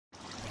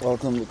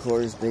Welcome to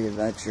Cory's Big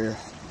Adventure.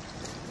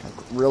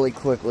 Really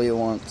quickly, I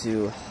want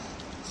to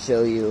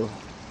show you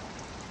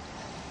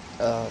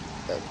a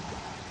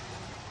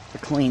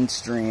clean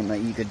stream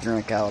that you could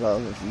drink out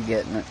of if you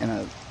get in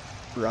a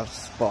rough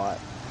spot.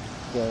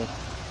 Okay,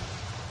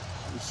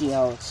 you see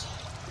how it's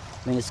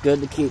good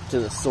to keep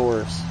to the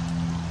source.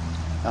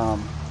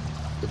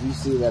 If you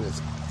see that it's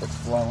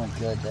flowing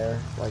good there,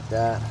 like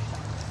that,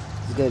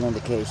 it's a good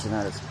indication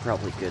that it's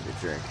probably good to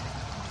drink.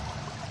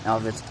 Now,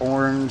 if it's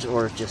orange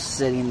or it's just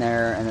sitting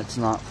there and it's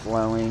not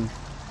flowing,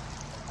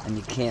 and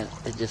you can't,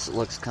 it just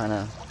looks kind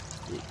of,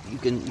 you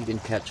can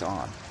catch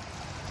on.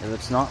 If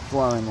it's not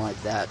flowing like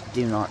that,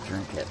 do not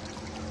drink it.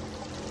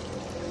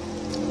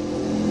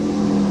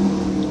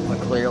 But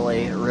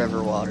clearly,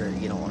 river water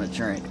you don't want to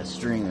drink. A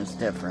stream is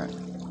different.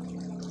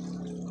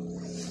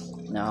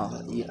 Now,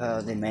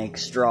 they make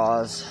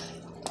straws,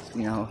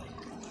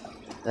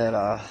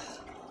 that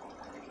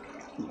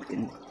you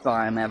can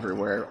buy them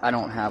everywhere. I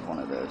don't have one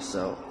of those,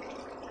 so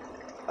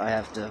I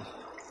have to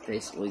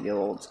basically go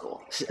old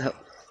school. So,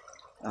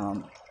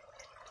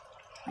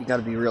 you got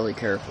to be really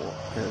careful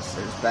because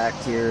there's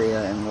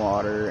bacteria in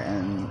water,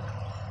 and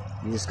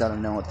you just got to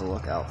know what to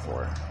look out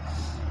for.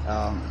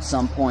 At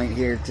some point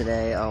here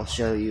today, I'll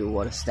show you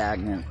what a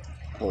stagnant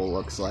pool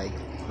looks like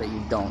that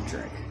you don't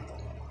drink.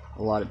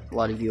 A lot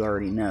of you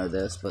already know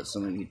this, but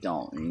some of you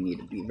don't, and you need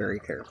to be very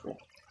careful.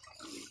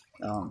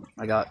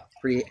 I got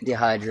pretty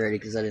dehydrated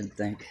because I didn't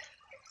think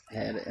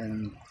ahead,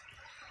 and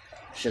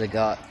should have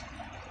got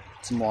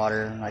some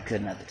water, and I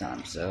couldn't at the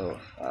time. So,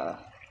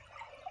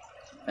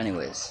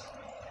 anyways,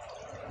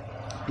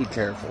 be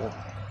careful.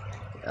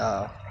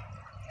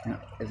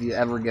 If you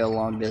ever go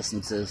long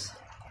distances,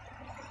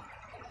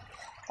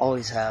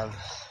 always have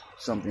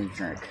something to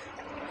drink.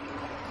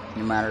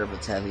 No matter if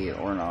it's heavy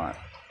or not,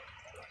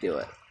 do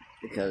it.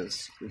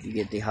 Because if you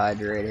get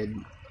dehydrated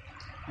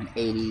in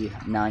 80,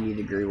 90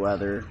 degree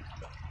weather,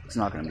 it's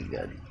not going to be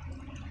good.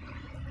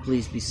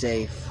 Please be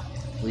safe.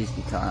 Please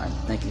be kind.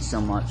 Thank you so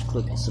much.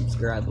 Click the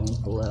subscribe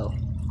link below.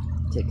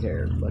 Take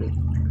care, everybody.